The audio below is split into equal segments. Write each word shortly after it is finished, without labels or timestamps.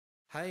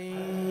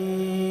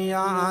حي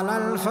على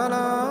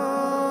الفلاح.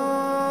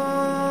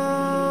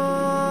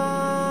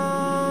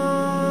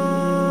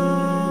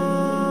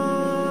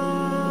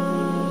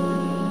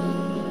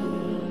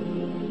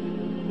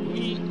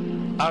 We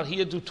are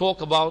here to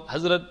talk about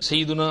Hazrat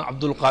Sayyiduna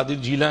Abdul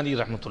Qadir Jilani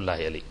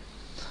rahmatullahi alayhi.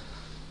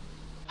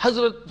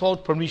 Hazrat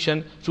sought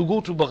permission to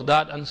go to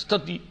Baghdad and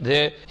study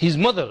there. His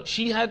mother,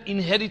 she had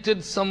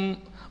inherited some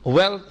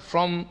wealth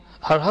from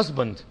her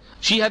husband.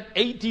 She had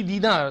 80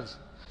 dinars.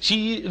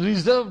 She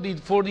reserved it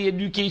for the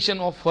education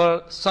of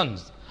her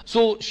sons.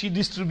 So she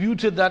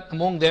distributed that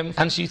among them,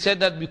 and she said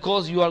that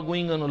because you are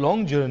going on a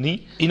long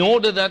journey, in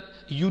order that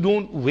you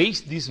don't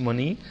waste this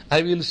money,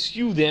 I will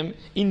sew them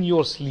in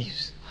your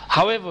sleeves.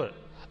 However,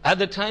 at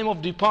the time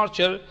of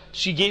departure,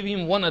 she gave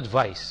him one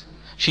advice.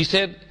 She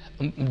said,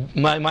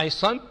 my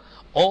son,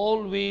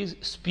 always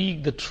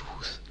speak the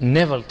truth,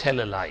 never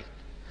tell a lie.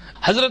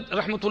 Hazrat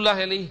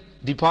rahmatullahi alayhi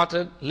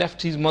departed,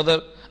 left his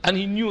mother, and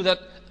he knew that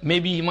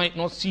maybe he might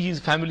not see his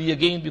family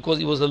again because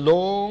it was a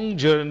long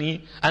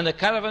journey, and the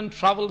caravan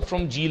traveled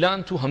from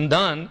Jilan to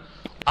Hamdan.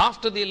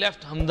 After they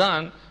left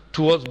Hamdan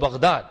towards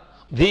Baghdad,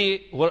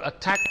 they were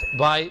attacked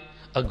by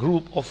a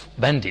group of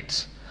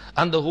bandits,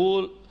 and the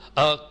whole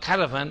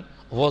caravan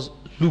was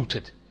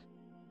looted.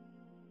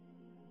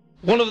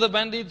 One of the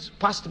bandits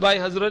passed by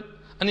Hazrat,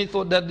 and he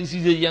thought that this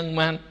is a young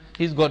man,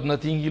 he's got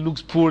nothing, he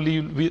looks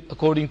poorly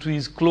according to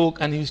his cloak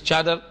and his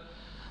chadar.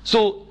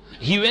 So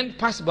he went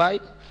past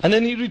by, and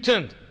then he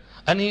returned.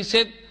 And he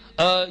said,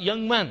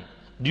 young man,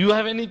 do you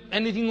have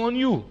anything on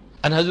you?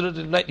 And Hazrat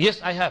replied, yes,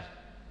 I have.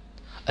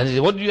 And he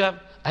said, what do you have?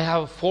 I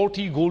have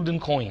 40 golden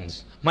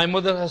coins. My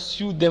mother has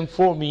sewed them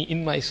for me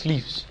in my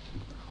sleeves.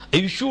 Are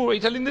you sure? Are you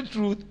telling the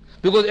truth?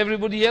 Because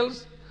everybody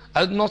else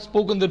has not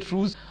spoken the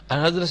truth.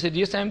 And Hazrat said,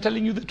 yes, I am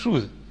telling you the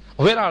truth.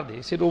 Where are they?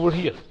 He said, over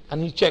here.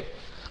 And he checked.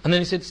 And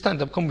then he said,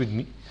 stand up, come with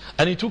me.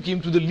 And he took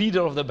him to the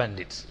leader of the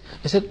bandits.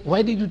 He said,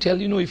 why did you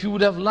tell? If you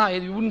would have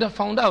lied, you wouldn't have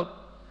found out.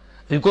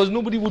 Because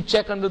nobody would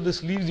check under the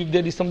sleeves if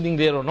there is something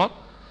there or not.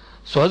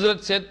 So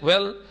Hazrat said,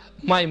 well,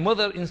 my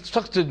mother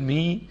instructed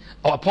me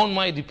upon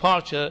my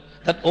departure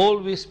that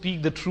always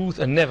speak the truth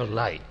and never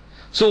lie.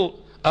 So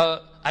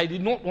I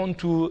did not want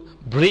to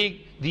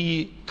break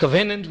the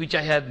covenant which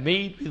I had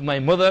made with my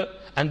mother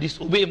and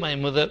disobey my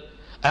mother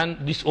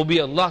and disobey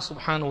Allah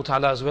subhanahu wa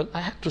ta'ala as well. I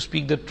had to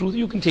speak the truth.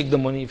 You can take the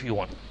money if you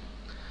want.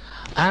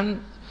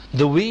 And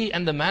the way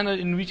and the manner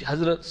in which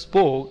Hazrat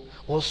spoke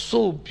was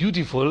so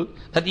beautiful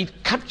that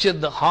it captured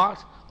the heart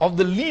of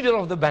the leader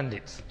of the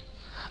bandits.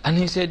 And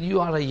he said,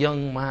 you are a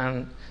young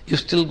man, you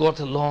still got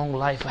a long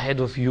life ahead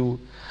of you,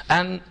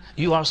 and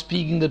you are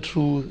speaking the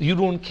truth, you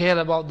don't care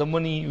about the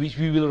money which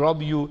we will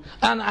rob you,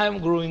 and I am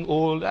growing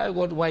old, I have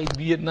got white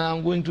beard now,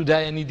 I'm going to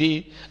die any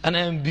day, and I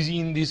am busy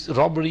in this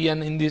robbery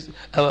and in this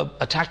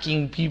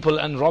attacking people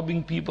and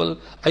robbing people,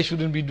 I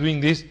shouldn't be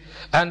doing this,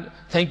 and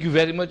thank you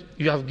very much,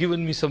 you have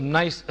given me some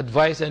nice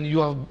advice and you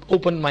have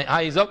opened my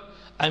eyes up,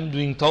 I'm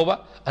doing tawbah.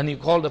 And he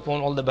called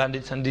upon all the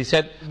bandits and he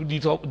said, do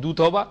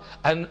tawbah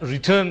and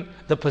return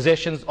the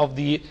possessions of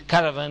the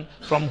caravan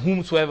from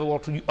whomsoever,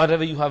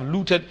 whatever you have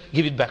looted,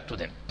 give it back to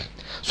them.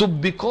 So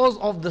because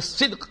of the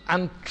sidq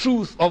and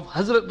truth of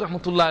Hazrat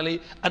Rahmatullah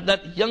Alayhi at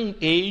that young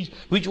age,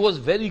 which was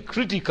very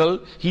critical,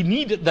 he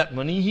needed that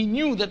money, he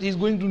knew that he's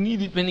going to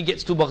need it when he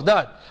gets to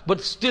Baghdad.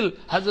 But still,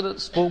 Hazrat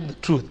spoke the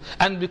truth.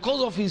 And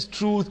because of his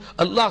truth,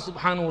 Allah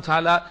subhanahu wa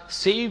ta'ala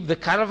saved the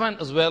caravan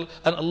as well.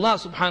 And Allah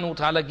subhanahu wa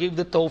ta'ala gave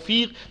the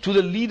tawfiq to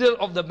the leader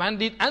of the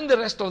bandit and the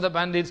rest of the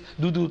bandits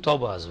to do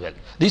tawbah as well.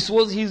 This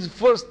was his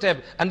first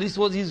step and this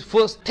was his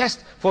first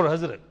test for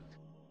Hazrat.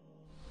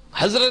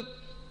 Hazrat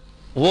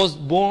was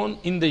born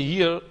in the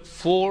year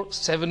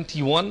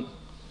 471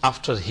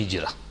 after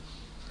Hijrah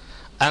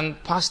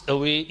and passed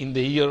away in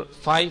the year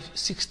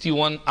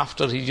 561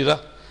 after Hijrah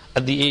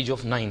at the age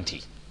of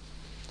 90.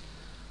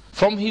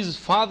 From his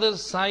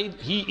father's side,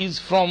 he is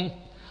from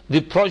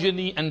the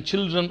progeny and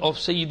children of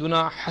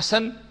Sayyiduna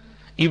Hassan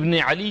ibn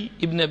Ali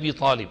ibn Abi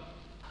Talib.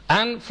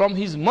 And from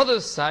his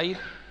mother's side,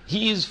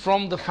 he is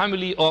from the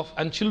family of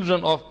and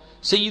children of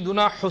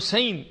Sayyiduna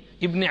Hussein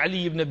ibn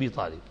Ali ibn Abi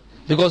Talib.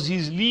 Because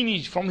his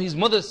lineage from his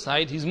mother's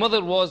side, his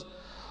mother was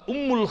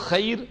Ummul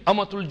Khair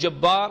Amatul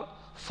Jabbar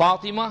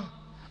Fatima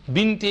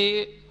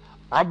binte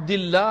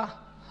Abdullah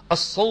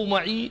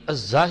As-Sawma'i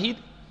Az-Zahid,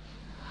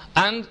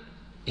 and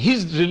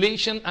his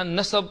relation and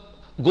nasab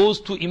goes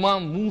to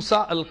Imam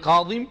Musa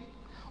Al-Qadim,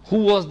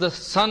 who was the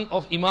son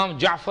of Imam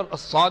Ja'far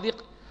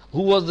As-Sadiq,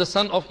 who was the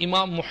son of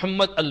Imam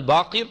Muhammad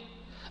Al-Baqir,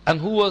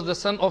 and who was the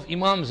son of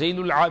Imam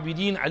Zainul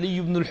Abidin Ali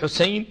ibn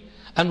al-Husayn,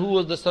 and who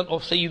was the son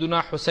of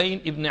Sayyiduna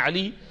Hussein ibn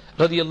Ali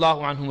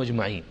radiyallahu anhum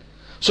ajma'in.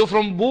 So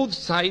from both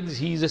sides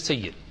he is a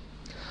Sayyid.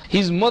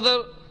 His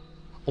mother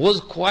was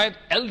quite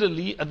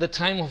elderly at the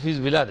time of his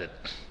wiladat.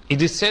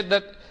 It is said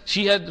that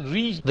she had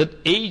reached the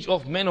age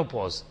of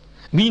menopause,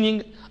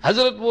 meaning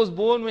Hazrat was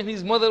born when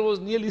his mother was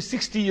nearly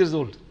 60 years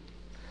old.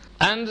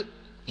 And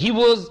he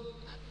was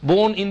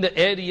born in the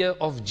area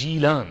of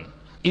Jilan,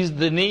 is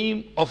the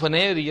name of an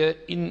area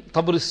in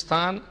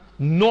Tabristan,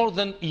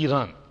 northern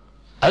Iran.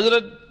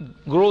 Hazrat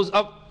grows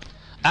up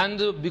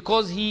And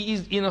because he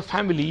is in a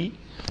family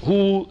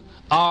who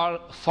are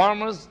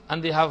farmers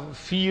and they have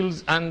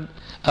fields and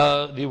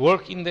they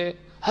work in there,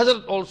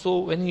 Hazrat also,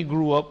 when he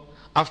grew up,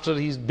 after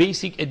his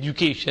basic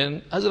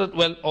education,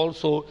 Hazrat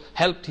also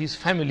helped his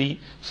family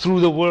through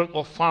the work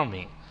of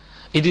farming.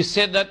 It is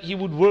said that he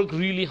would work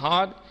really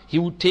hard. He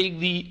would take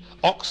the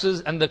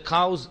oxes and the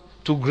cows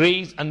to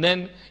graze, and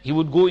then he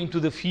would go into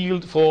the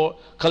field for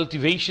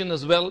cultivation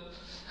as well.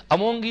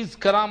 Among his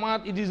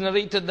karamat, it is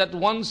narrated that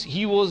once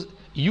he was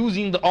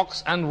using the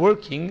ox and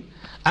working,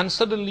 and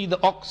suddenly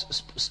the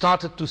ox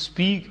started to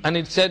speak, and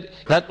it said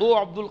that,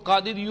 "Oh Abdul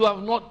Qadir, you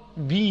have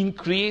not been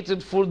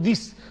created for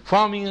this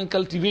farming and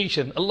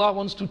cultivation. Allah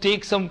wants to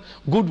take some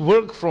good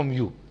work from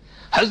you."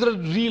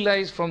 Hazrat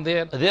realized from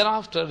there,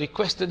 thereafter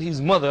requested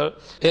his mother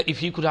if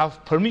he could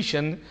have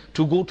permission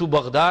to go to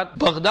Baghdad.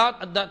 Baghdad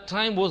at that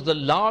time was the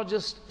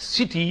largest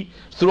city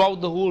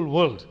throughout the whole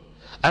world.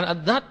 And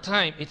at that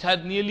time, it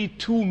had nearly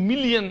 2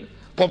 million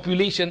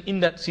population in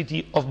that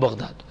city of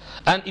Baghdad.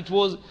 And it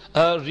was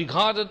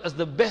regarded as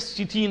the best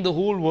city in the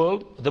whole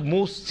world, the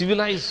most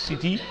civilized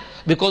city,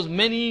 because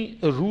many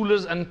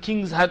rulers and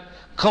kings had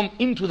come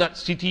into that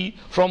city,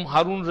 from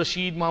Harun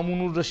Rashid,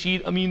 Mamunur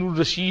Rashid, Aminur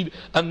Rashid,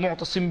 and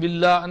Mu'tasim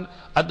Billah. And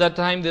at that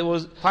time there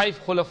was 5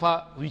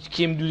 Khulafa which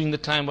came during the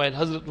time while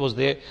Hazrat was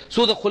there.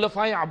 So the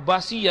Khulafa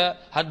Abbasiyya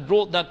had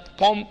brought that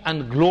pomp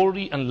and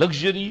glory and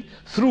luxury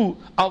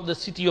throughout the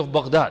city of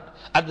Baghdad.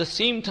 At the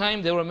same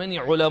time, there were many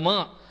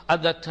ulama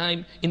at that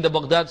time in the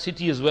Baghdad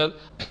city as well.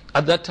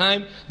 At that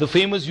time, the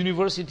famous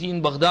university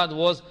in Baghdad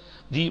was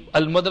the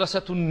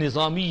Al-Madrasatun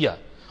Nizamiyya,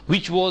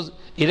 which was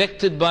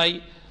erected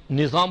by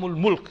Nizamul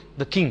Mulk,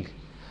 the king.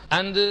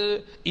 And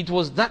it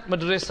was that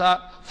madrasa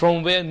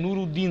from where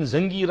Nuruddin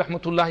Zangi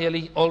rahmatullahi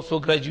alayhi also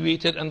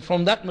graduated, and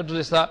from that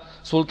madrasa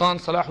Sultan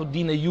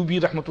Salahuddin Ayyubi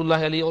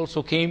rahmatullahi alayhi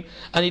also came.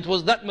 And it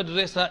was that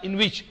madrasa in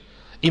which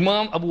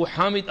Imam Abu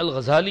Hamid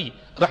al-Ghazali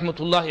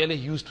rahmatullahi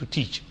alayhi used to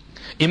teach.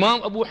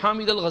 Imam Abu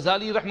Hamid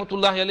al-Ghazali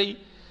rahmatullahi alayhi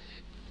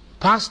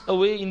passed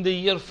away in the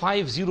year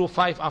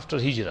 505 after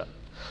Hijrah.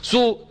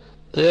 So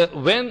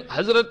when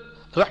Hazrat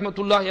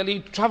rahmatullahi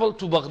alayhi traveled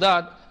to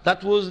Baghdad,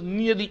 that was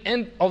near the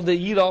end of the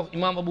era of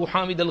Imam Abu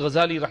Hamid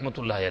al-Ghazali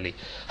rahmatullahi alayhi.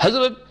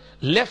 Hazrat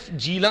left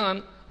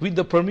Jilan with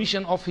the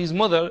permission of his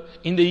mother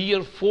in the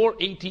year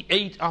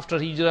 488 after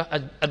Hijrah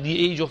at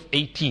the age of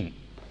 18.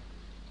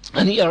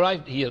 And he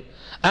arrived here.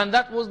 And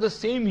that was the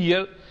same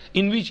year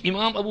in which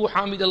Imam Abu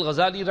Hamid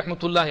al-Ghazali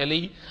rahmatullahi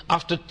alayhi,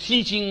 after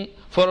teaching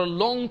for a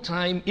long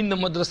time in the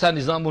Madrasa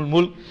Nizamul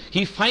Mulk,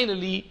 he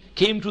finally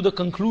came to the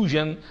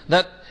conclusion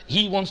that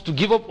he wants to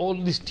give up all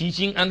this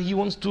teaching and he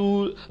wants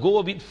to go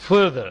a bit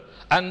further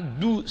and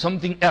do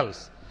something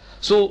else.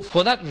 So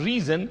for that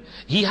reason,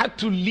 he had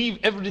to leave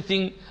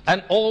everything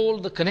and all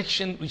the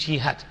connection which he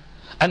had.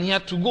 And he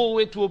had to go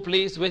away to a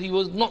place where he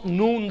was not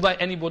known by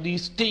anybody,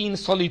 stay in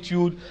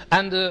solitude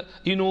and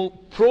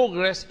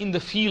progress in the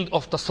field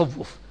of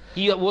tasawwuf.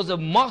 He was a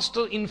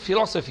master in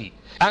philosophy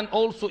and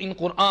also in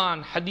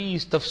Quran,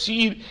 Hadith,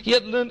 Tafsir. He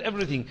had learned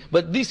everything.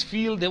 But this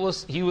field, there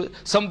was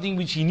something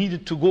which he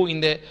needed to go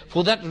in there.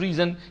 For that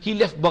reason, he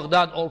left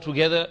Baghdad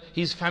altogether,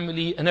 his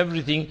family and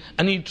everything.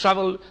 And he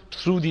traveled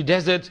through the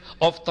desert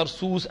of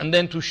Tarsus and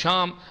then to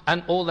Sham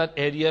and all that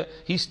area.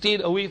 He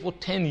stayed away for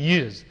 10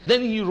 years.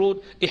 Then he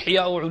wrote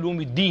Ihya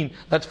Ulumuddin,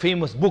 that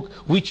famous book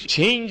which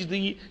changed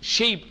the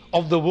shape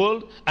of the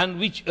world and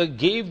which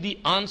gave the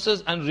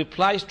answers and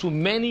replies to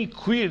many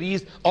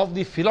queries of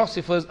the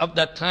philosophers of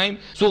that time.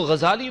 So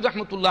Ghazali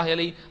rahmatullahi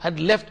alayhi had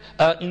left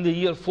in the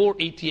year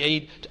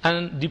 488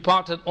 and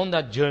departed on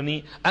that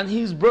journey. And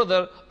his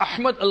brother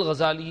Ahmad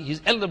al-Ghazali,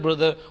 his elder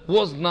brother,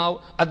 was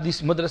now at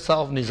this madrasa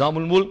of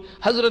Nizamul Mulk.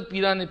 Hazrat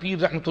Pirane Pir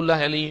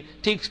rahmatullahi alayhi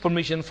takes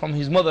permission from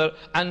his mother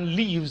and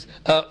leaves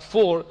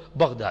for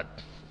Baghdad.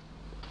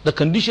 The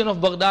condition of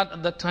Baghdad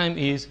at that time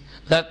is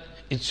that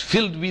it's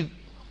filled with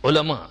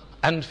ulama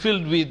and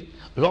filled with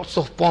lots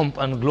of pomp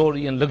and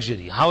glory and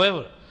luxury.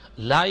 However,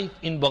 life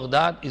in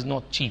Baghdad is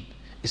not cheap,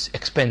 it's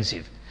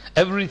expensive.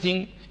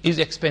 Everything is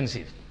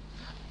expensive.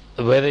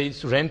 Whether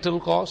it's rental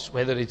costs,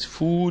 whether it's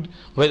food,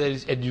 whether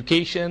it's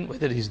education,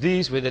 whether it's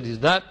this, whether it's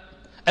that,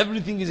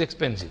 everything is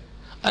expensive.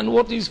 And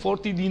what is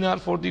 40 dinar,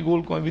 40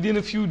 gold coin? Within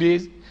a few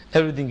days,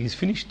 everything is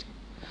finished.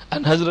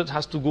 And Hazrat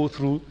has to go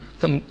through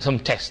some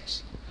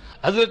tests.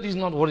 Hazrat is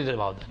not worried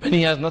about that. When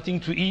he has nothing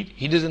to eat,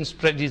 he doesn't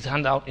spread his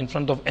hand out in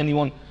front of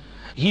anyone.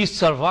 He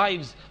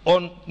survives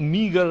on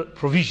meager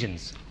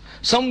provisions.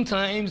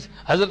 Sometimes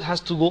Hazrat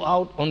has to go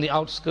out on the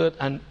outskirts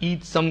and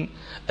eat some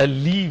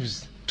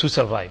leaves to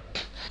survive.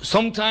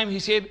 Sometimes he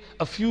said,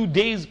 a few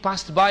days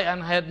passed by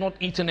and I had not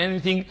eaten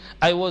anything.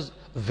 I was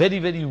very,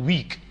 very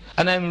weak.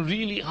 And I'm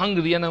really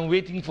hungry and I'm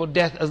waiting for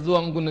death as though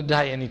I'm going to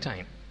die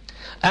anytime.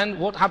 And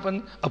what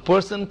happened? A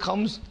person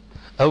comes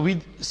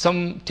with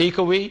some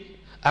takeaway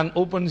and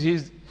opens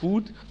his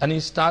food and he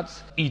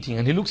starts eating.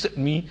 And he looks at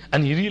me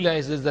and he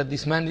realizes that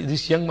this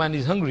young man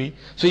is hungry.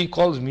 So he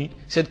calls me,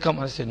 said, come.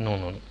 I said,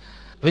 no.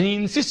 When he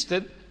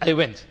insisted, I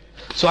went.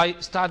 So I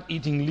started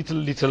eating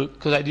little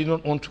because I did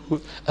not want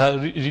to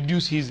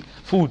reduce his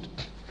food.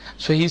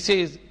 So he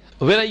says,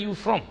 where are you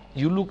from?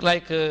 You look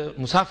like a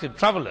Musafir,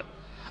 traveler.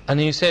 And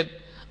he said,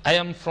 I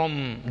am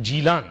from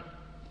Jilan.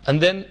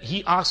 And then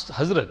he asked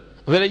Hazrat,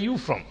 where are you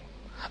from?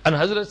 And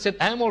Hazrat said,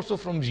 I am also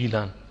from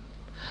Jilan.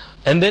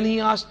 And then he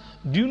asked,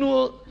 do you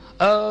know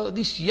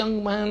this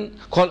young man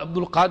called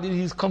Abdul Qadir,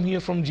 he's come here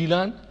from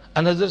Jilan?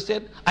 And Hazrat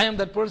said, I am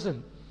that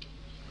person.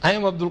 I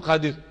am Abdul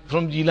Qadir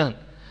from Jilan.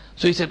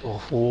 So he said,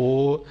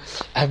 oh,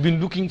 I've been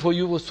looking for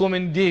you for so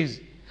many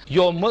days.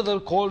 Your mother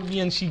called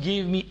me and she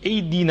gave me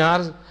 8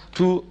 dinars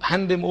to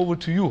hand them over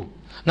to you.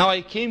 Now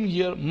I came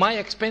here, my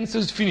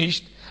expenses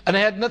finished, and I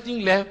had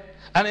nothing left,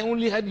 and I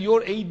only had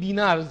your 8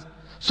 dinars.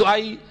 So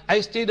I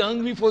stayed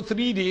hungry for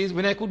 3 days.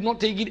 When I could not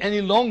take it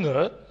any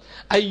longer,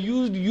 I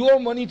used your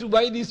money to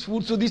buy this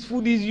food, so this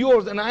food is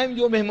yours, and I am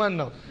your mehman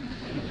now.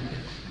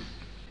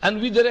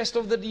 And with the rest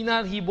of the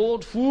dinar, he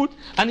bought food,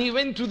 and he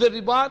went to the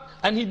ribat,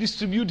 and he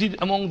distributed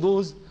among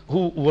those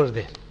who were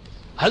there.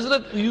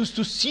 Hazrat used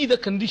to see the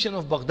condition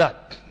of Baghdad,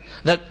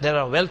 that there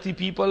are wealthy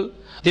people,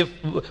 they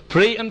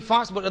pray and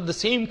fast, but at the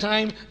same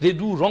time they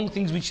do wrong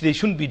things which they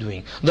shouldn't be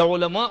doing. The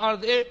ulama are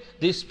there,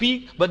 they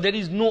speak, but there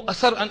is no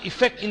asar and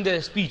effect in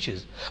their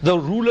speeches. The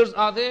rulers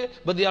are there,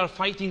 but they are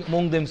fighting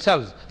among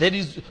themselves. There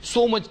is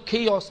so much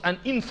chaos and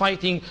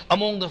infighting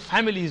among the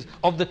families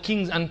of the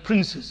kings and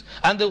princes,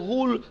 and the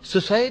whole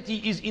society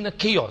is in a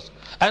chaos.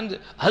 And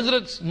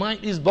Hazrat's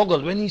mind is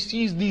boggled when he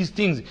sees these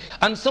things.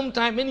 And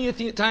sometimes,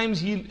 many times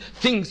he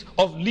thinks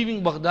of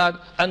leaving Baghdad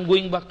and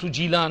going back to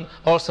Jilan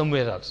or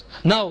somewhere else.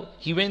 Now,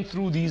 he went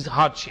through these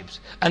hardships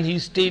and he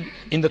stayed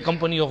in the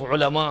company of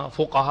ulama,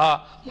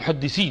 fuqaha,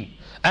 muhaddithin.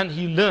 And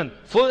he learned,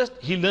 first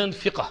he learned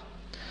fiqh.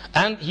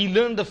 And he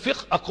learned the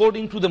fiqh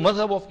according to the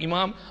madhab of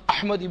Imam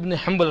Ahmad ibn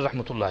Hanbal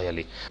rahmatullahi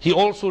alayhi. He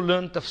also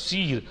learned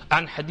tafsir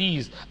and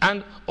hadith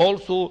and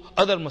also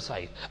other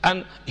masail.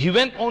 And he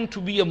went on to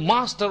be a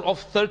master of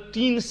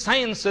 13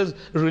 sciences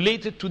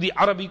related to the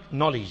Arabic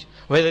knowledge,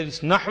 whether it's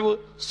nahw,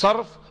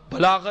 sarf,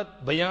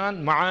 balaghat,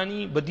 bayan,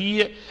 ma'ani,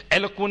 badi',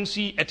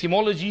 eloquency,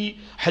 etymology,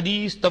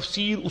 hadith,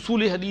 tafsir,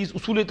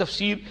 usul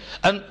tafsir.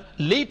 And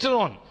later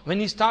on, when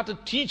he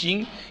started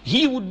teaching,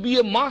 he would be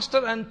a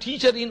master and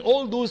teacher in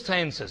all those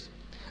sciences.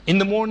 In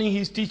the morning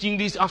he's teaching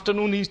this,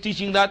 afternoon he's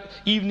teaching that,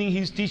 evening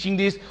he's teaching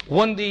this,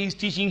 one day he's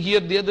teaching here,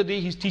 the other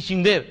day he's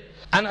teaching there.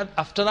 And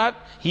after that,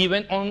 he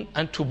went on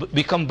and to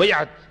become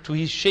bay'at to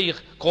his shaykh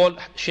called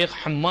Shaykh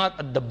Hamad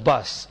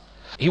al-Dabbas.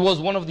 He was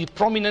one of the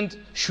prominent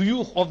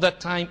shuyukh of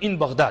that time in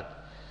Baghdad.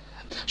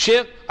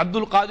 Shaykh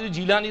Abdul Qadir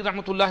Jilani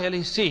rahmatullahi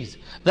alayhi says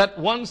that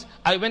once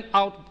I went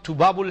out to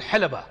Babul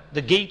Halaba,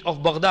 the gate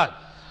of Baghdad,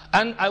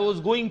 and I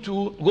was going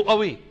to go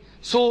away.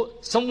 So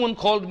someone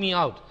called me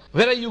out.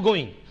 Where are you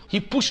going?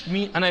 He pushed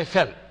me and I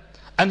fell.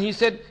 And he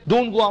said,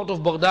 don't go out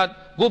of Baghdad,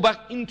 go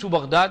back into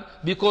Baghdad,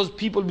 because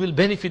people will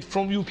benefit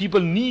from you, people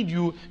need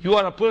you, you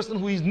are a person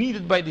who is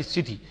needed by this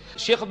city.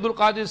 Shaykh Abdul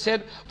Qadir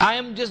said, I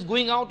am just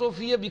going out of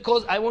here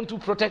because I want to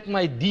protect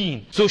my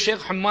deen. So Shaykh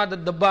Hamad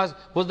al-Dabbas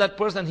was that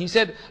person. He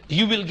said,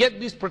 you will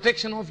get this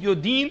protection of your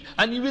deen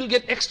and you will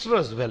get extra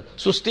as well.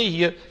 So stay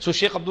here. So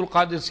Shaykh Abdul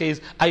Qadir says,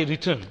 I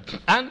returned.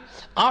 And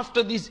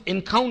after this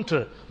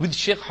encounter with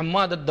Shaykh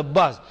Hamad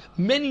al-Dabbas,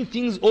 many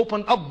things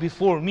opened up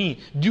before me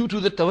due to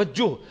the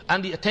tawajjuh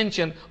and the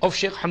attention of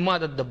Shaykh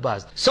Hamad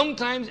al-Dabbas.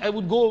 Sometimes I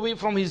would go away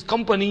from his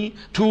company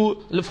for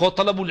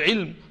talabul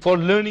ilm, for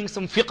learning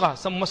some fiqh,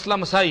 some masla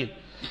masail.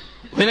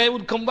 When I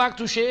would come back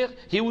to Shaykh,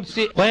 he would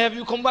say, why have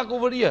you come back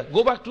over here?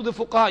 Go back to the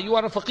fuqaha, you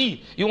are a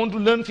faqih. You want to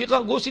learn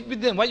fiqh? Go sit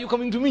with them. Why are you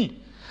coming to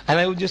me? And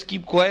I would just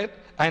keep quiet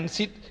and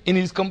sit in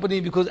his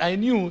company, because I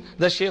knew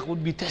that Shaykh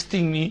would be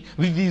testing me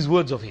with these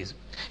words of his.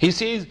 He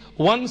says,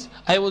 once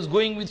I was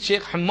going with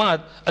Shaykh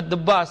Hamad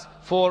al-Dabbas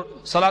for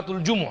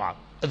Salatul Jumu'ah.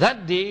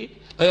 That day,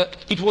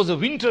 it was a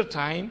winter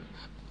time,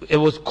 it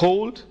was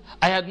cold,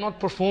 I had not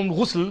performed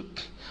ghusl.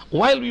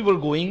 While we were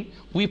going,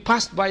 we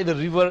passed by the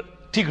river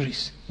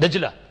Tigris,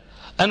 Dajla.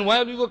 And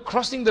while we were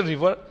crossing the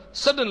river,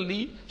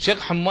 suddenly Shaykh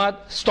Hamad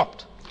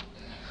stopped.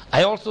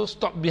 I also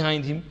stopped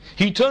behind him.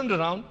 He turned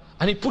around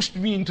and he pushed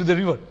me into the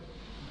river.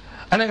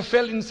 And I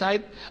fell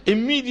inside.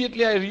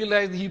 Immediately I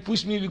realized he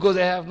pushed me because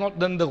I have not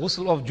done the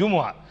ghusl of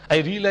Jumu'ah.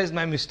 I realized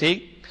my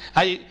mistake.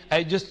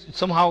 I just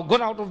somehow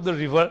got out of the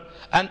river,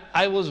 and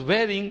I was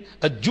wearing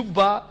a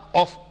jubba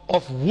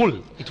of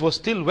wool. It was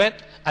still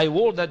wet. I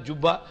wore that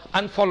jubba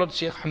and followed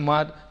Shaykh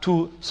Hamad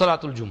to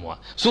Salatul Jumu'ah.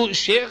 So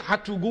Shaykh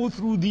had to go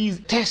through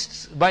these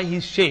tests by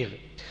his Shaykh.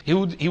 He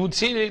would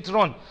say later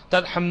on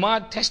that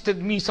Hamad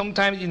tested me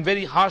sometimes in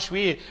very harsh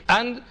way.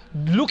 And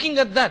looking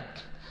at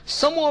that,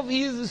 some of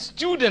his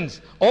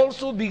students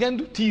also began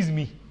to tease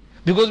me.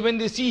 Because when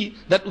they see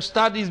that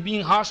Ustad is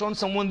being harsh on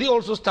someone, they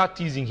also start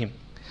teasing him.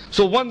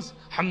 So once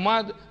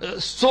Hamad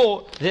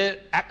saw their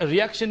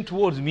reaction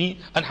towards me,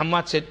 and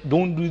Hamad said,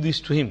 don't do this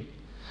to him.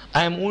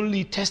 I am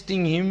only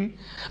testing him.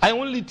 I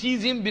only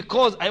tease him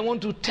because I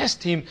want to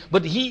test him.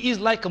 But he is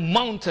like a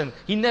mountain.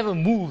 He never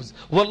moves.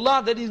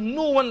 Wallah, there is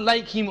no one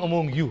like him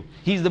among you.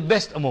 He is the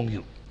best among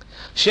you.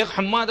 Sheikh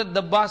Hamad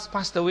al-Dabbas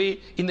passed away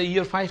in the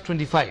year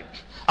 525.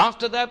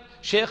 After that,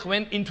 Sheikh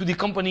went into the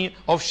company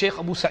of Shaykh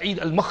Abu Sa'id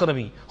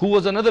al-Makhrami, who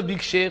was another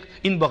big Sheikh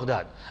in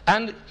Baghdad.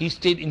 And he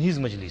stayed in his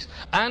majlis.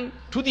 And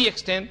to the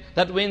extent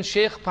that when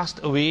Sheikh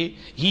passed away,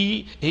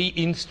 he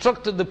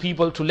instructed the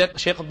people to let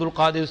Shaykh Abdul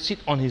Qadir sit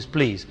on his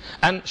place.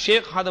 And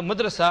Sheikh had a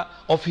madrasa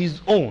of his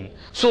own.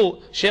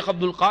 So Shaykh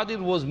Abdul Qadir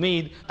was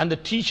made and the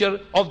teacher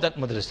of that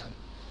madrasa.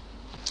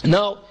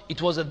 Now,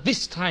 it was at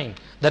this time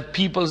that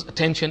people's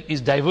attention is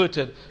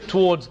diverted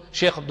towards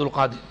Shaykh Abdul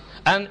Qadir.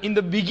 And in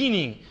the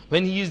beginning,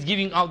 when he is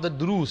giving out the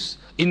durus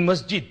in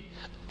masjid,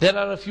 there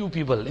are a few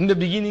people. In the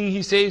beginning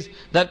he says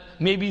that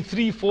maybe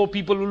 3-4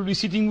 people will be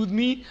sitting with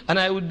me and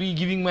I would be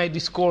giving my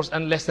discourse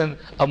and lesson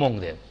among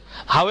them.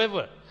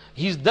 However,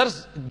 his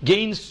dars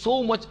gained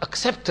so much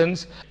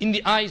acceptance in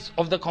the eyes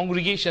of the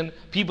congregation,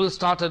 people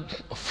started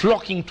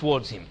flocking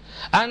towards him.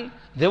 And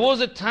there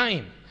was a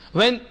time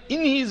when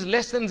in his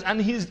lessons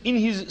and in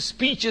his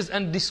speeches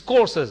and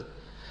discourses,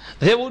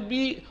 there would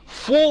be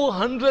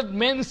 400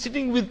 men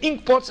sitting with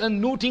ink pots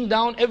and noting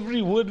down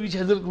every word which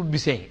Hazrat would be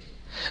saying.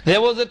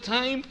 There was a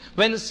time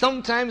when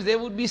sometimes there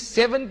would be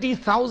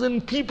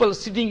 70,000 people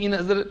sitting in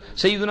Hazrat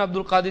Sayyidina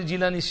Abdul Qadir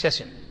Jilani's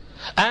session.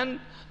 And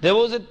there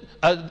was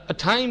a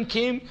time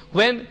came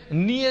when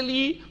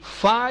nearly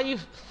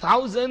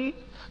 5,000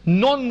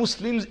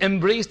 non-Muslims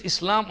embraced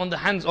Islam on the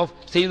hands of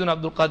Sayyidina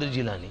Abdul Qadir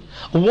Jilani.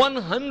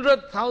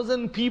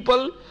 100,000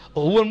 people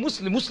who were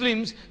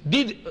Muslims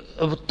did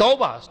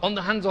tawbah on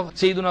the hands of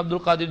Sayyidina Abdul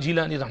Qadir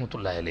Jilani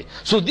rahmatullahi alayhi.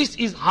 So this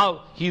is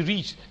how he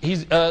reached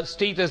his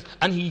status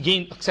and he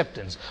gained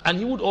acceptance. And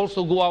he would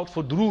also go out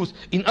for durus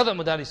in other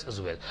madaris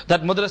as well.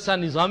 That Madrasa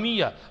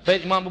Nizamiya, where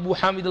Imam Abu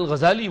Hamid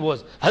al-Ghazali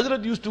was,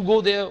 Hazrat used to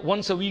go there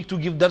once a week to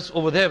give dars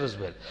over there as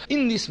well.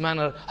 In this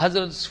manner,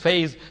 Hazrat's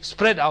faiz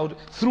spread out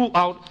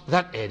throughout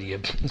that area.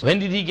 When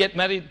did he get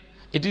married?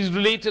 It is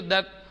related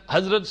that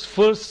Hazrat's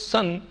first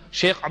son,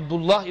 Shaykh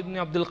Abdullah ibn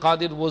Abdul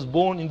Qadir, was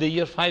born in the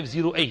year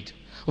 508,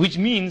 which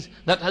means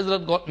that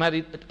Hazrat got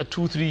married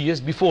 2-3 years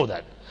before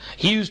that.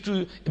 He used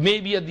to,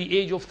 maybe at the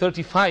age of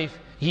 35,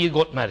 he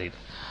got married.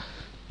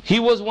 He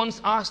was once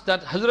asked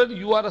that, Hazrat,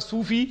 you are a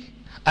Sufi,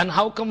 and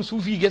how come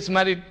Sufi gets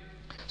married?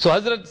 So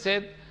Hazrat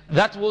said,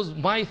 that was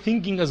my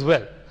thinking as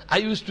well. I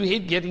used to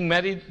hate getting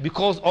married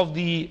because of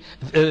the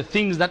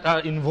things that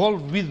are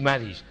involved with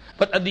marriage.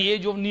 But at the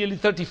age of nearly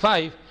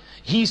 35,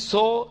 he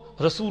saw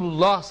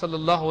Rasulullah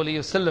sallallahu alayhi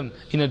wasallam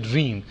in a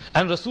dream.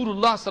 And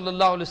Rasulullah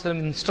sallallahu alayhi wasallam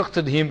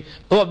instructed him,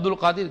 "Oh Abdul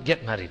Qadir,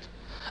 get married."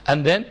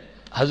 And then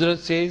Hazrat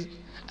says,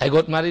 I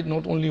got married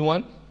not only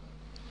 1,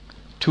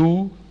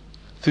 2,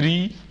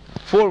 3,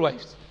 4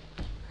 wives.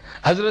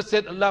 Hazrat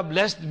said, Allah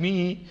blessed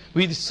me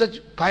with such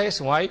pious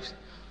wives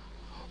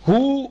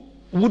who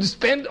would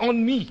spend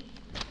on me.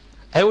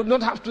 I would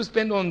not have to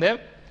spend on them,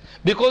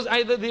 because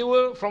either they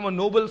were from a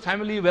noble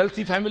family,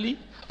 wealthy family,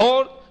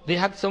 or they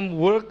had some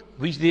work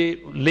which the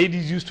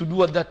ladies used to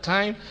do at that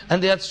time,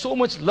 and they had so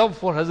much love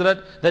for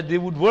Hazrat that they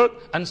would work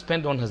and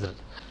spend on Hazrat.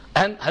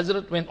 And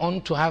Hazrat went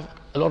on to have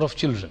a lot of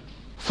children.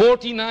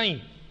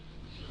 49,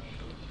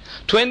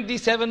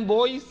 27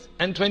 boys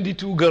and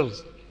 22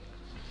 girls.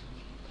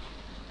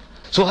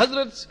 So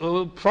Hazrat's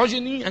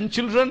progeny and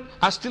children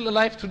are still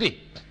alive today.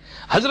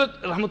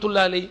 Hazrat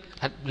rahmatullah alayhi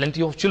had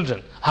plenty of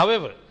children.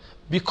 However,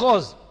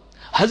 because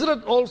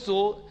Hazrat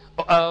also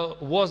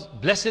was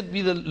blessed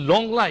with a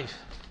long life,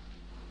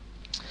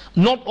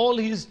 not all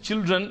his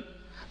children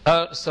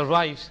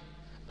survived.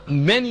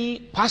 Many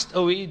passed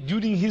away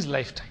during his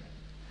lifetime.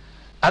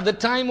 At the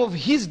time of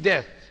his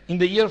death, in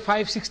the year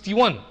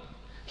 561,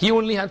 he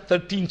only had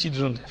 13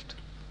 children left.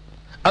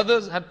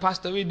 Others had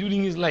passed away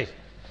during his life.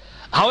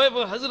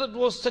 However, Hazrat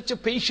was such a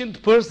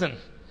patient person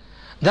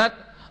that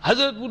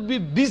Hazrat would be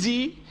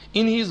busy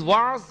in his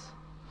wa'az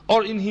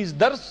or in his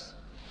dars.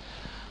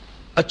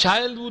 A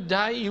child would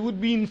die, he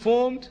would be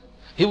informed.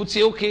 He would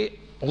say, okay,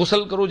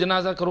 ghusl karo,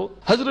 janaza karo.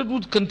 Hazrat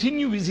would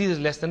continue with his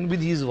lesson,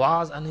 with his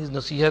wa'az and his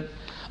nasihat.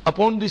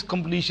 Upon this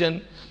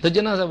completion, the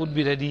janaza would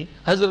be ready.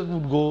 Hazrat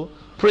would go,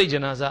 pray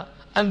janaza,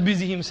 and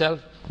busy himself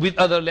with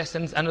other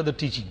lessons and other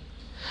teaching.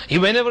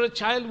 Whenever a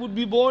child would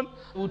be born,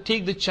 I would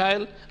take the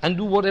child and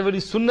do whatever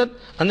is sunnat,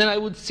 and then I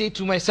would say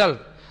to myself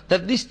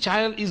that this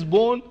child is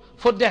born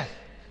for death.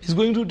 He's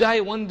going to die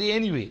one day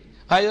anyway.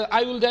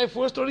 I will die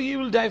first or he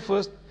will die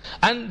first.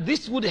 And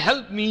this would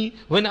help me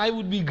when I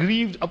would be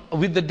grieved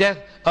with the death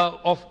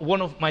of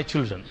one of my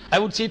children. I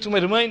would say to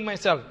remind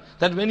myself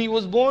that when he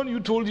was born, you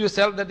told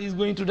yourself that he's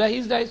going to die.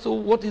 He's died, so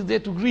what is there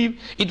to grieve?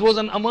 It was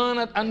an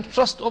amanat and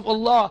trust of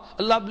Allah.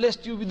 Allah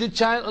blessed you with the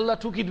child. Allah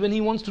took it when He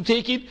wants to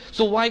take it.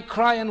 So why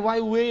cry and why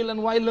wail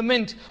and why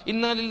lament?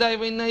 Inna lillahi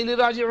wa inna ilayhi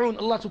raji'un.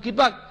 Allah took it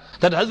back.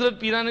 That Hazrat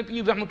Pirana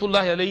Pir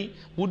rahmatullahi alayhi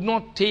would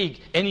not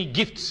take any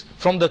gifts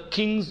from the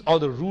kings or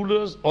the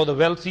rulers or the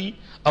wealthy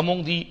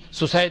among the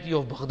society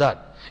of Baghdad.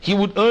 He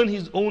would earn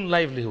his own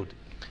livelihood.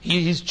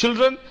 His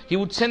children, he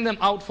would send them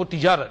out for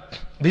tijarat,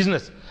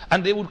 business.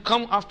 And they would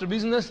come after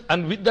business,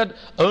 and with that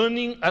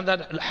earning and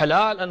that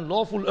halal and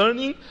lawful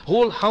earning,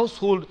 whole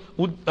household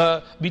would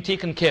be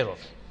taken care of.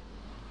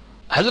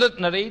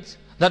 Hazrat narrates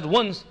that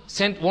once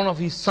sent one of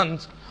his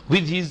sons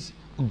with his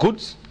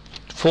goods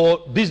for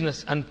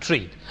business and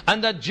trade.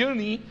 And that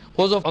journey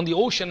was on the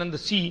ocean and the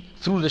sea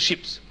through the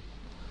ships.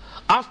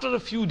 After a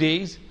few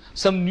days,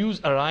 some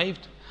news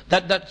arrived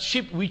that that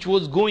ship which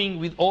was going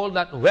with all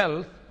that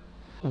wealth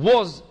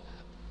was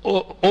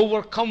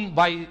overcome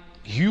by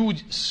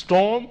huge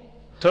storm,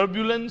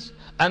 turbulence,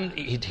 and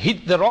it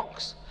hit the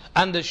rocks,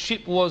 and the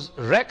ship was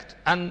wrecked,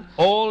 and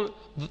all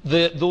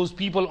those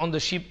people on the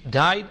ship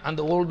died, and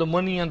all the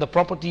money and the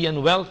property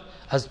and wealth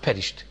has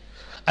perished.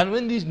 And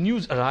when this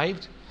news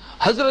arrived,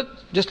 Hazrat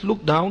just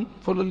looked down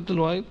for a little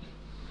while,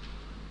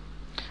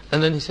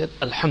 and then he said,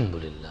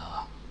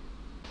 Alhamdulillah.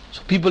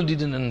 So people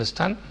didn't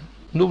understand.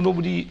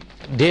 Nobody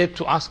dared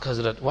to ask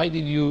Hazrat, why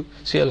did you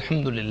say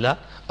Alhamdulillah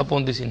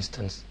upon this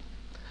instance?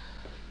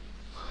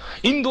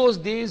 In those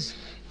days,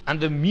 and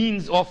the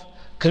means of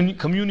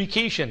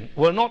communication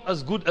were not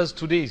as good as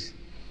today's.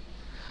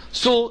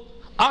 So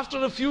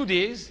after a few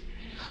days,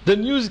 the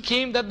news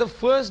came that the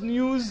first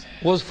news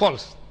was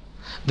false.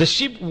 The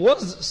ship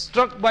was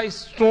struck by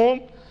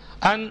storm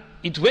and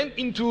it went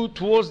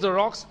towards the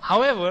rocks.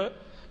 However,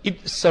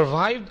 it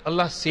survived,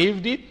 Allah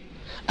saved it,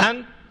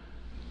 and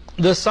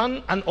the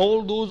son and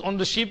all those on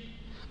the ship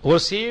were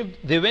saved.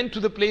 They went to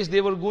the place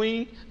they were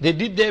going, they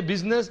did their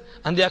business,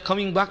 and they are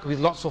coming back with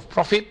lots of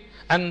profit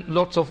and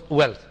lots of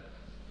wealth.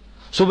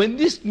 So when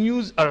this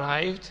news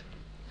arrived,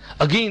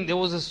 again there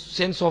was a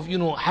sense of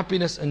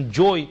happiness and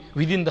joy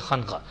within the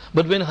Khanqa.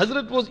 But when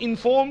Hazrat was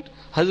informed,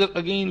 Hazrat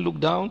again looked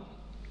down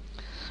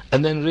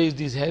and then raised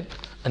his head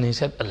and he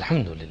said,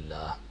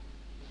 Alhamdulillah.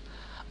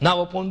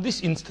 Now upon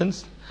this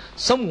instance,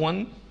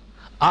 someone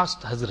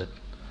asked Hazrat,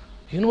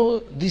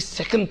 this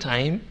second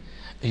time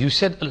you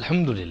said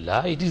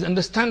Alhamdulillah, it is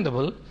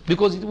understandable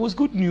because it was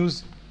good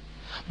news.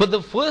 But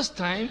the first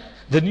time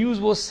the news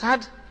was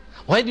sad.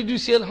 Why did you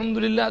say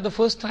Alhamdulillah the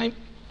first time?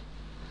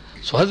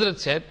 So Hazrat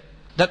said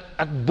that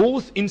at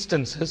both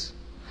instances,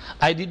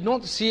 I did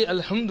not say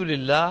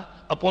Alhamdulillah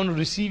upon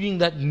receiving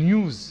that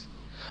news.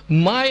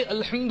 My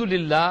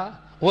Alhamdulillah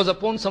was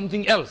upon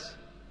something else.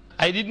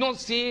 I did not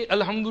say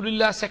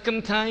Alhamdulillah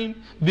second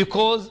time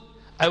because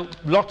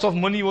lots of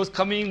money was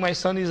coming, my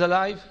son is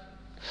alive.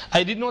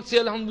 I did not say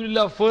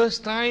Alhamdulillah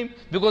first time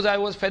because I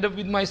was fed up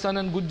with my son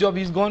and good job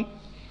he's gone.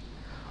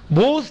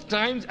 Both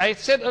times I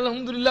said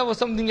Alhamdulillah was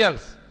something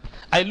else.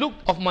 I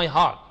looked of my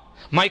heart,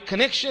 my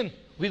connection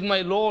with my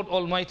Lord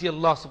Almighty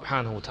Allah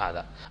subhanahu wa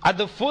ta'ala. At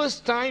the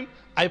first time,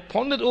 I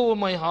pondered over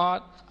my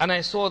heart and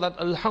I saw that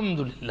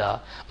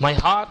Alhamdulillah, my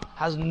heart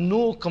has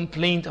no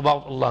complaint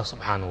about Allah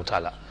subhanahu wa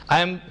ta'ala.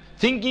 I am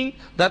thinking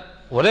that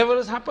whatever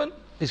has happened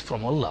is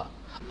from Allah.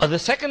 The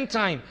second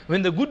time,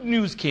 when the good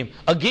news came,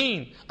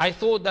 again, I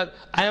thought that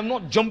I am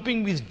not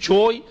jumping with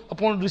joy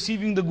upon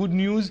receiving the good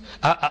news.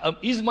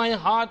 Is my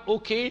heart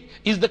okay?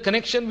 Is the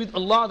connection with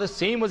Allah the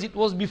same as it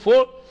was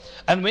before?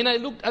 And when I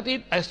looked at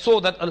it, I saw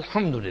that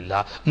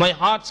Alhamdulillah, my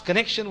heart's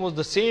connection was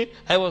the same.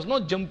 I was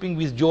not jumping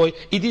with joy.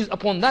 It is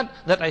upon that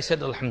I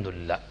said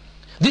Alhamdulillah.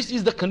 This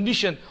is the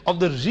condition of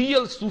the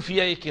real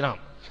Sufiya Kiram.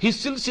 His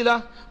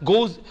silsila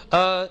goes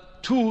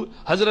to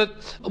Hazrat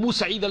Abu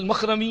Sa'id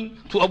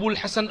al-Makhrami, to Abu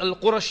al-Hasan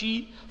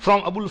al-Qurashi,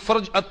 from Abu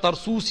al-Farj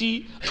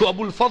al-Tarsusi, to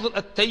Abu al-Fadl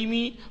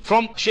al-Taymi,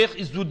 from Shaykh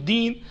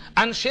Izzuddin.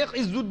 And Shaykh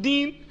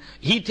Izzuddin,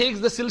 he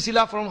takes the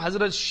silsila from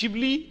Hazrat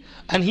Shibli,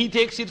 and he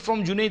takes it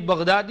from Junaid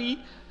Baghdadi,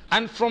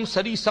 and from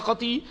Sari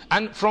Saqati,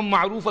 and from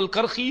Ma'ruf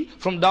al-Karkhi,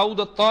 from Dawood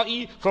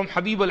al-Ta'i, from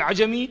Habib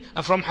al-Ajami,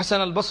 and from Hassan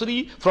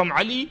al-Basri, from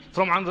Ali,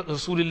 from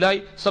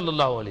Rasulullah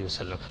sallallahu alayhi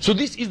wasallam. So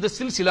this is the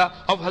silsila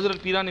of Hazrat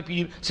Pirani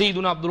Pir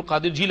Sayyiduna Abdul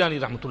Qadir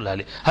Jilani rahmatullah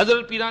alayhi.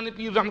 Hazrat Pirani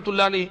Pir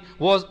rahmatullah alayhi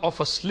was of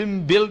a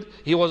slim build.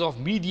 He was of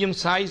medium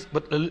size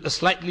but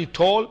slightly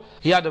tall.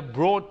 He had a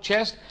broad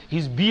chest.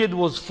 His beard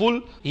was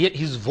full.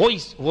 His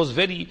voice was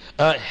very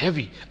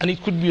heavy, and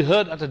it could be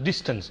heard at a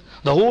distance.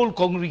 The whole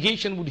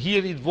congregation would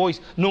hear his voice,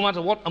 no matter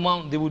what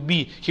amount they would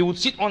be. He would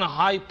sit on a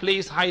high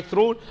place, high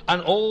throne,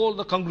 and all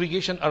the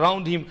congregation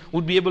around him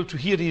would be able to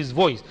hear his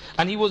voice.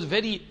 And he was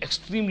very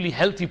extremely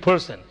healthy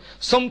person.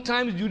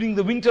 Sometimes during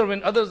the winter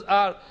when others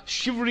are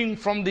shivering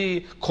from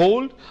the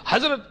cold,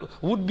 Hazrat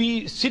would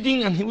be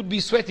sitting and he would be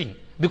sweating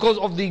because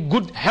of the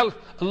good health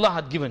Allah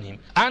had given him.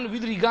 And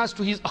with regards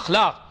to his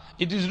akhlaq,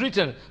 it is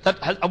written that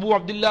Abu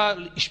Abdullah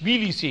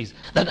al-Ishbili says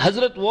that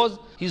Hazrat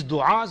his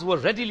du'as were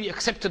readily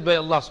accepted by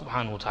Allah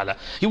subhanahu wa ta'ala.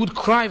 He would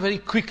cry very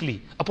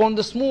quickly. Upon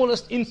the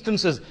smallest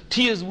instances,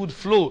 tears would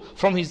flow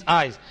from his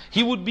eyes.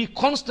 He would be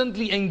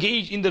constantly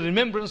engaged in the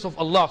remembrance of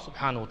Allah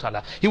subhanahu wa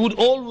ta'ala. He would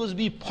always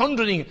be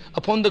pondering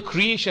upon the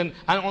creation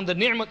and on the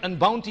ni'mat and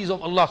bounties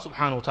of Allah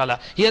subhanahu wa ta'ala.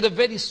 He had a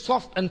very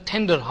soft and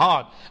tender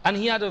heart, and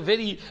he had a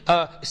very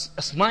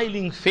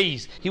smiling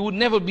face. He would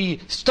never be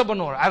stubborn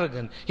or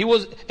arrogant. He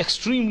was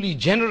extremely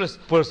generous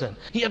person.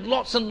 He had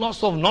lots and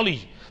lots of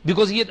knowledge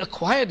because he had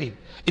acquired it.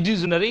 It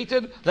is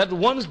narrated that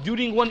once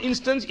during one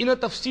instance in a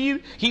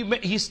tafsir,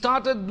 he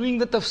started doing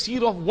the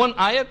tafsir of one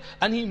ayat,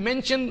 and he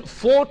mentioned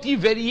 40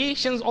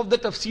 variations of the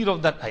tafsir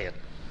of that ayat.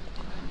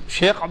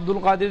 Shaykh Abdul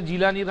Qadir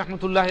Jilani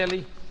rahmatullahi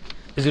alayhi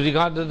is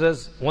regarded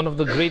as one of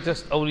the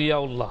greatest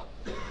awliyaullah.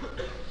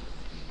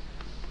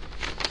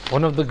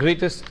 one of the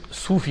greatest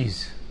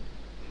Sufis.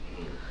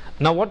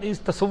 Now what is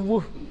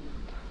tasawwuf?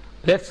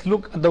 Let's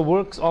look at the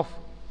works of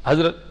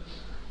Hazrat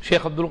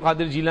Shaykh Abdul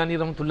Qadir Jilani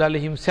rahmatullah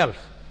alayhi himself.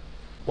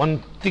 One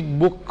thick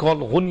book called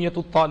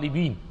Ghunyatul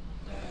Talibin,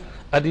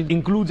 and it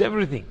includes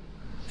everything,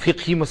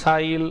 fiqhi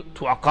masail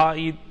to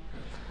aqaid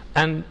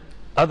and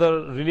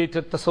other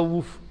related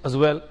tasawwuf as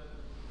well.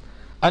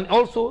 And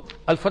also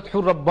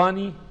Al-Fathur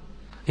Rabbani,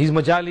 his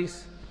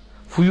majalis,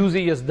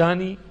 Fuyuzi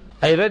Yazdani.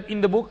 I read in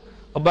the book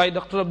by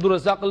Dr. Abdul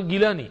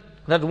Jilani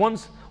that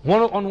once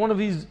on one of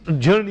his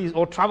journeys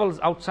or travels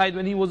outside,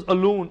 when he was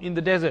alone in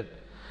the desert,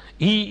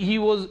 he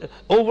was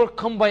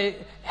overcome by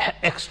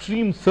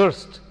extreme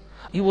thirst.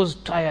 He was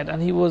tired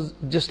and he was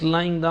just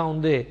lying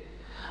down there,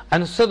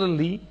 and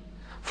suddenly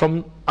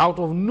from out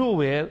of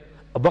nowhere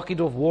a bucket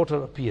of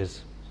water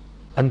appears,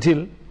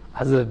 until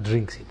Hazrat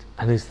drinks it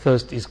and his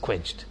thirst is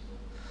quenched.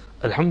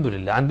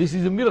 Alhamdulillah. And this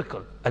is a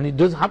miracle, and it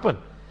does happen.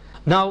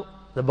 Now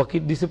the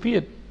bucket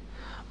disappeared,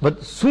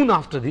 but soon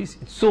after this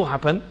it so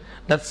happened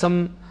that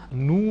some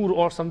noor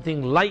or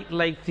something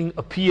light-like thing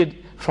appeared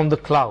from the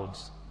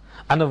clouds,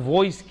 and a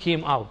voice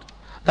came out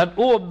that,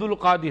 "Oh Abdul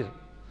Qadir,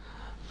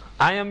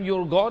 I am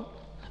your God,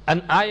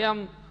 and I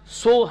am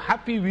so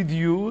happy with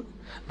you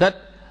that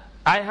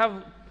I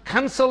have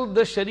cancelled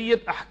the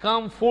Shariat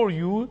Ahkam for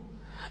you.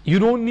 You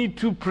don't need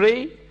to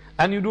pray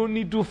and you don't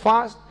need to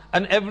fast,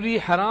 and every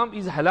haram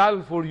is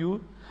halal for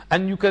you,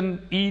 and you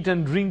can eat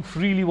and drink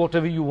freely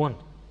whatever you want."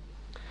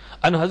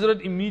 And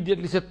Hazrat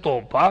immediately said,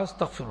 "Tawbah,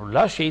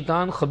 astaghfirullah,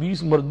 shaitan,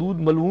 khabis, mardud,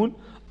 malwoon,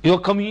 you are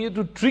coming here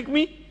to trick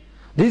me?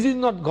 This is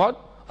not God.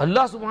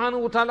 Allah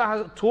subhanahu wa ta'ala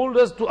has told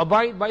us to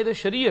abide by the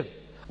Shariat.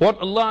 What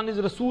Allah and His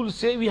Rasul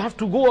say, we have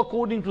to go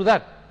according to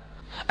that."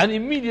 And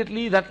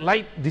immediately that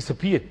light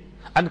disappeared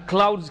and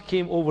clouds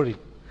came over it.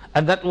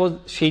 And that was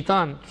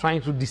shaitan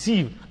trying to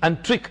deceive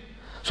and trick.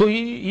 So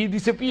he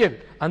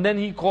disappeared, and then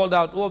he called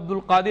out, "Oh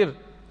Abdul Qadir,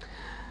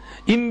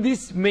 in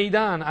this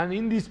Maidan and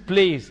in this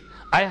place,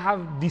 I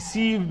have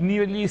deceived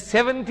nearly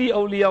 70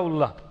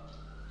 awliyaullah.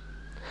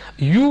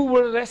 You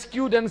were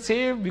rescued and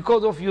saved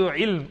because of your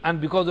ilm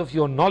and because of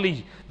your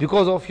knowledge,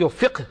 because of your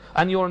fiqh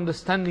and your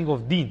understanding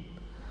of deen."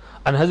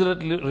 And Hazrat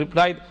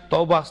replied,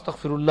 "Tawbah,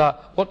 astaghfirullah,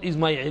 what is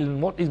my ilm,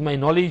 what is my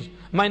knowledge?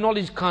 My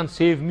knowledge can't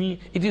save me.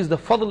 It is the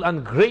fadl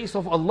and grace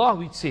of Allah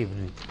which saved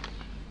me."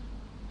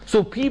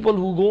 So people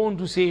who go on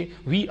to say,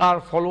 we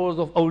are followers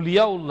of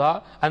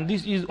awliyaullah and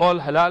this is all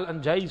halal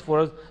and jaiz for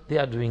us, they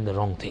are doing the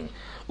wrong thing.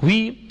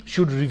 We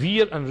should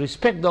revere and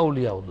respect the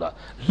awliyaullah,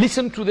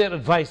 listen to their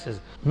advices,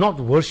 not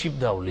worship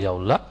the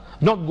awliyaullah,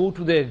 not go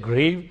to their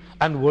grave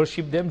and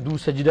worship them, do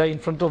sajda in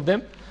front of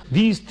them.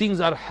 These things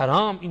are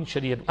haram in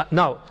Shariat.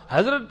 Now,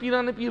 Hazrat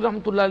Pirana Pir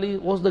Rahmatullah Alayhi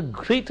was the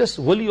greatest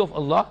wali of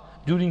Allah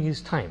during his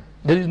time.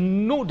 There is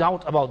no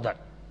doubt about that.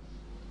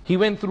 He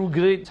went through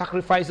great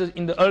sacrifices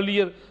in the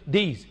earlier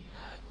days.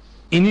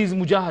 In his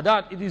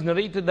mujahadat, it is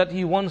narrated that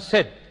he once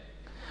said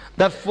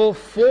that for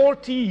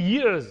 40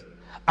 years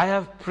I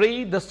have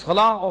prayed the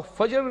salah of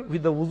Fajr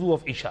with the wuzu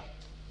of Isha.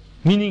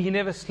 Meaning he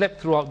never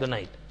slept throughout the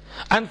night.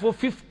 And for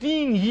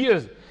 15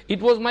 years it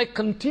was my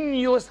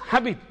continuous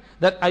habit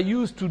that I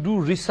used to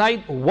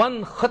recite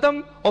one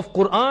khatam of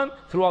Quran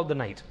throughout the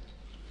night.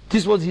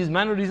 This was his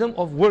mannerism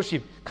of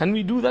worship. Can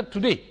we do that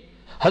today?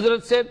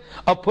 Hazrat said,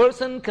 a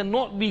person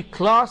cannot be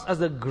classed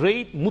as a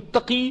great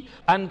muttaqi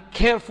and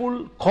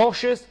careful,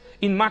 cautious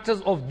in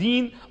matters of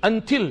deen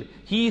until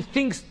he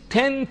thinks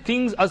 10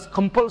 things as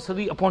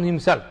compulsory upon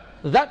himself.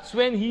 That's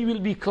when he will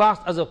be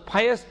classed as a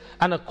pious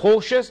and a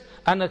cautious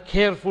and a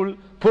careful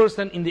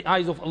person in the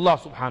eyes of Allah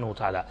subhanahu wa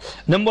ta'ala.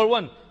 Number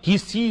one, he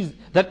sees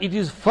that it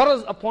is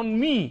farz upon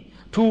me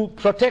to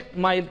protect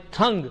my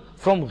tongue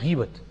from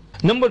ghibat.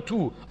 Number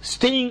two,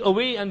 staying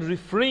away and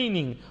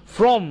refraining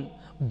from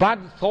bad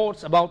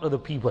thoughts about other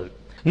people.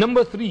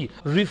 Number three,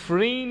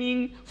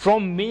 refraining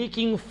from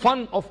making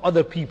fun of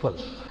other people.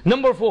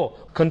 Number four,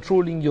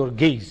 controlling your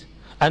gaze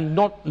and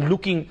not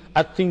looking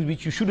at things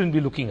which you shouldn't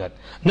be looking at.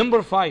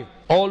 Number five,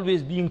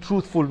 always being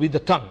truthful with the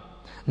tongue.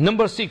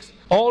 Number six,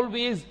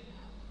 always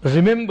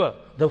remember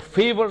the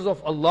favors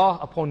of Allah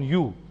upon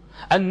you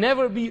and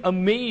never be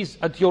amazed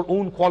at your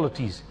own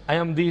qualities. I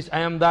am this, I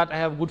am that, I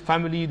have good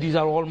family, these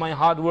are all my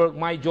hard work,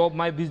 my job,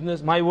 my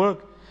business, my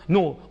work.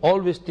 No,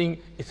 always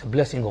think it's a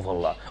blessing of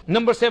Allah.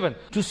 Number seven,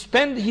 to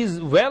spend his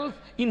wealth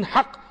in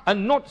haqq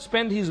and not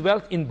spend his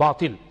wealth in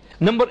batil.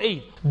 Number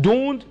eight,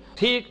 don't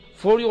take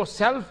for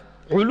yourself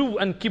ulu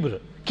and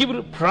kibr.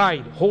 Kibr,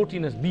 pride,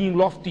 haughtiness, being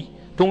lofty.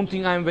 Don't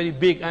think I am very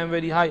big, I am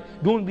very high.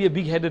 Don't be a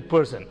big-headed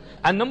person.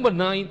 And number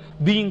nine,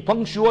 being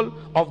punctual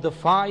of the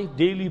 5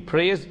 daily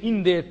prayers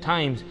in their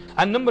times.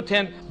 And number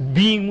 10,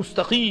 being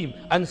mustaqim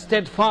and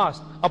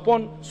steadfast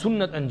upon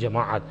sunnat and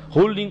jama'at,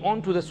 holding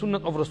on to the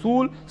sunnat of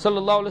Rasul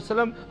sallallahu alaihi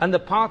wasallam and the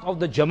path of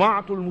the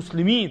jama'atul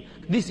muslimin.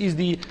 This is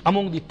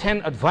among the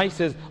 10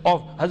 advices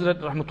of Hazrat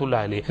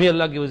Rahmatullah alayhi. May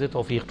Allah give us the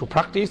tawfiq to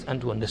practice and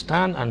to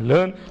understand and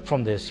learn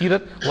from their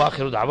seerat. Wa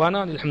akhiru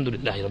da'wana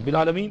alhamdulillahi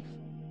rabbil alameen.